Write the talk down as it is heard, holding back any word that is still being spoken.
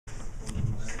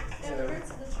Yeah, the roots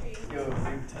of the tree. Yo, Big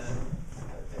 10.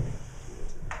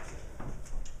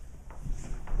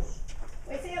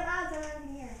 Wait, say it loud so everyone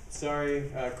can hear.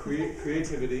 Sorry,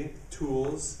 creativity,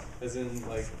 tools, as in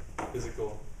like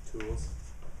physical tools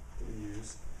that we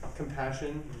use.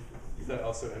 Compassion, that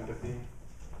also empathy.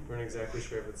 We weren't exactly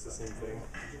sure if it's the same thing.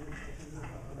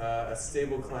 A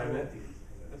stable climate,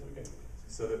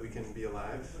 so that we can be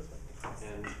alive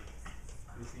and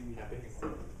happy.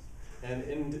 And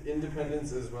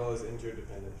independence as well as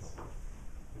interdependence.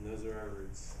 And those are our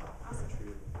roots. Awesome.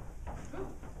 True.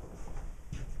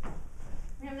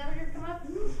 We have another group come up.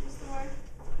 Just the word.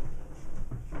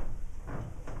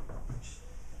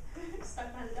 Stuck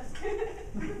behind the desk.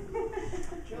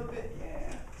 Joke it,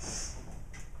 yeah.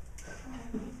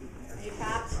 Are you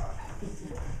papped?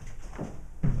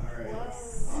 Alright.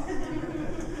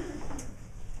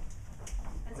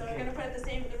 And so we're going to put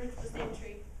the roots of the same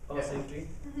tree. Oh, Yeah. same tree?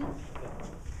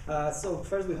 Mm-hmm. So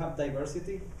first we have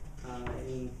diversity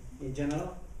in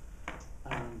general.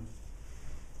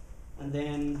 And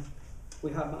then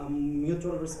we have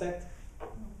mutual respect.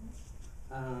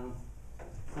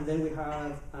 And then we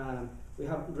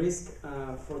have risk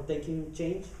for taking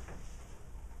change.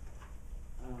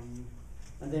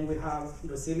 And then we have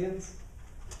resilience.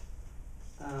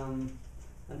 And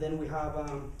then we have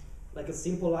like a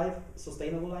simple life,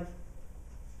 sustainable life.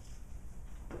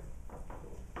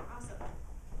 Awesome.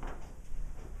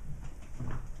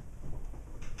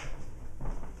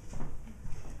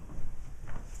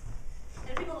 And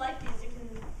if people like these, you can,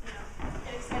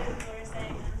 get excited with what we're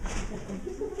saying.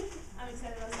 I'm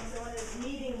excited about some. So it is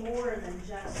needing more than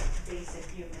just basic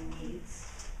human needs.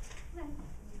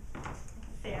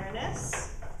 Fairness.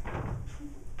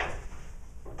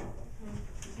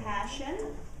 Passion.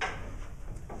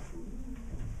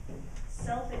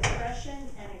 Self-expression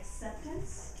and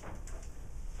acceptance.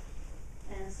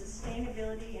 And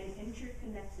sustainability and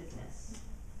interconnectedness.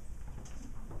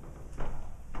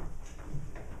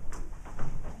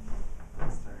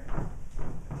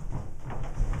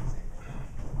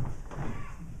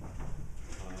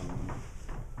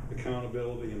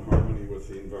 Accountability and harmony with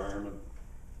the environment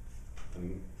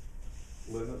and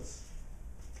limits,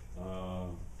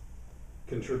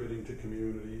 contributing to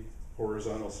community,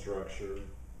 horizontal structure,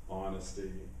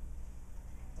 honesty,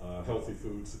 healthy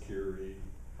food security,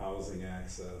 housing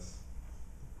access,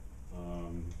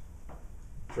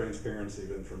 transparency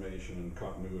of information and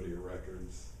continuity of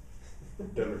records,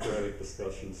 democratic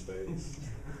discussion space.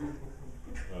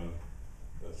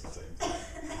 That's the same thing.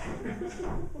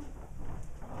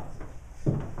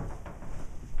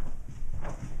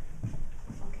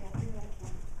 Okay, I'll do that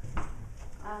again.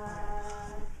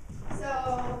 So,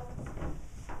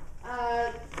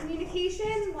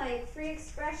 communication, like free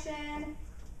expression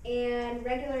and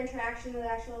regular interaction with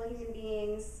actual human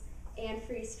beings and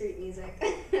free street music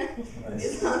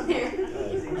is on there.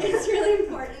 It's really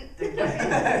important.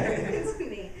 It's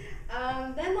me.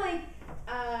 Then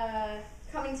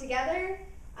coming together,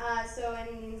 so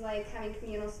it means like having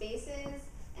communal spaces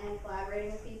and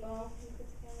collaborating with people.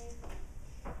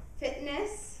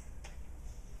 Fitness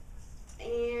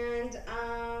and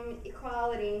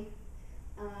equality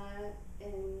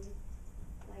in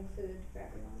like food for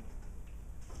everyone.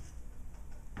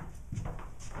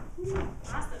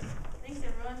 Awesome. Thanks,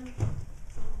 everyone.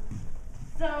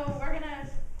 So we're going to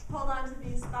hold on to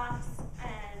these thoughts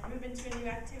and move into a new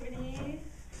activity.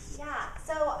 Yeah,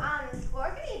 so what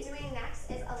we're going to be doing next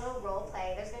is a little role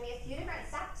play. There's going to be a few different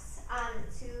steps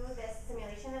to this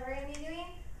simulation that we're going to be doing,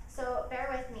 so bear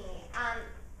with me.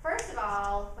 First of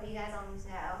all, what you guys all need to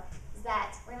know is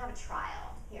that we're going to have a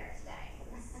trial here today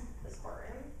in this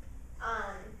courtroom.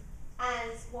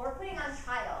 And what we're putting on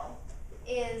trial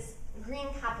is green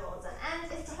capitalism.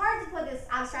 And it's hard to put this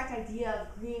abstract idea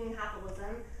of green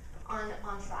capitalism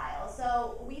on trial.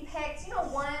 So we picked,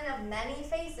 one of many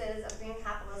faces of green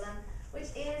capitalism, which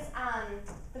is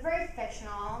the very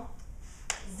fictional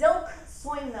Zilk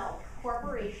Soy Milk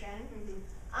Corporation.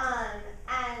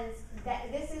 And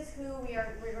this is who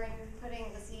we're going to be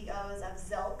putting the CEOs of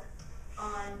Zilk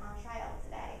on trial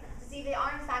today. To see if they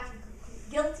are in fact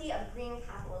guilty of green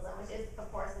capitalism, which is,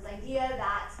 of course, this idea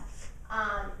that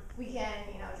we can,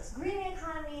 just green the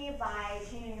economy by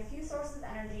changing a few sources of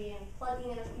energy and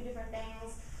plugging in a few different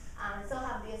things, and still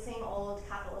have the same old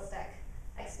capitalistic,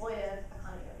 exploitive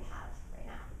economy that we have right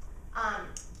now.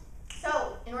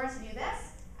 So, in order to do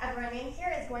this, everyone in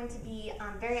here is going to be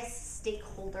various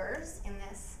stakeholders in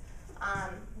this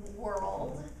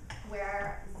world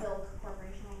where Zilk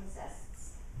Corporation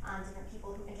exists, different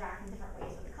people who interact in different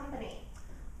ways with the company.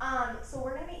 So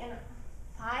we're going to be in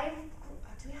 5.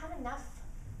 Do we have enough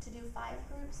to do 5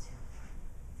 groups?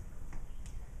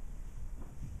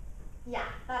 Yeah,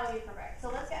 that'll be perfect. So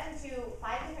let's get into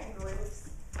 5 different groups.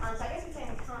 So I guess we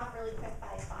can count off really quick by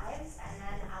 5s, and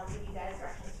then I'll give you guys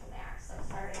directions from there. So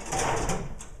starting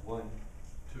 1,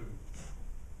 2,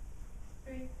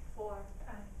 3, 4,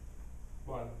 5.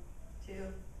 1, 2,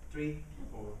 3,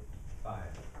 4, 5.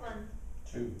 1,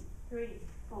 2, 3,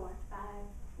 4, 5.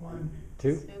 1,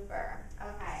 2. super.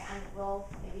 Okay, and we'll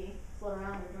maybe float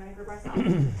around or join a group ourselves.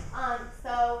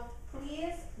 So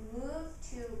please move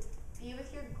to be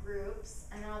with your groups,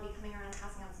 and then I'll be coming around and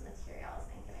passing out some materials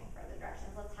and giving further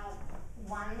directions. Let's have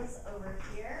 1s over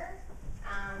here.